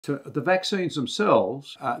So the vaccines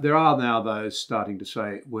themselves, there are now those starting to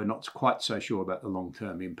say we're not quite so sure about the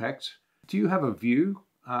long-term impacts. Do you have a view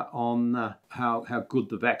on how good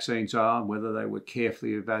the vaccines are and whether they were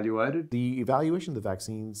carefully evaluated? The evaluation of the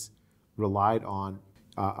vaccines relied on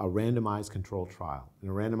a randomized controlled trial. In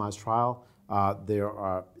a randomized trial, there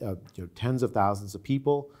are tens of thousands of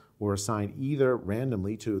people who were assigned either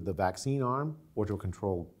randomly to the vaccine arm or to a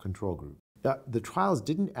control group. The trials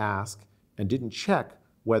didn't ask and didn't check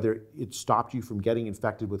whether it stopped you from getting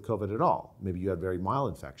infected with COVID at all. Maybe you had very mild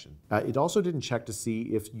infection. It also didn't check to see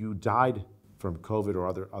if you died from COVID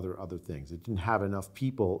or other things. It didn't have enough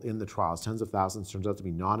people in the trials. Tens of thousands turns out to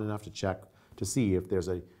be not enough to check to see if there's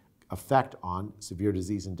an effect on severe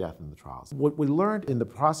disease and death in the trials. What we learned in the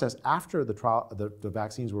process after the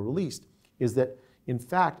vaccines were released is that, in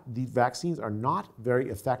fact, the vaccines are not very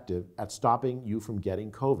effective at stopping you from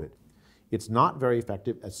getting COVID. It's not very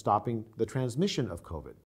effective at stopping the transmission of COVID.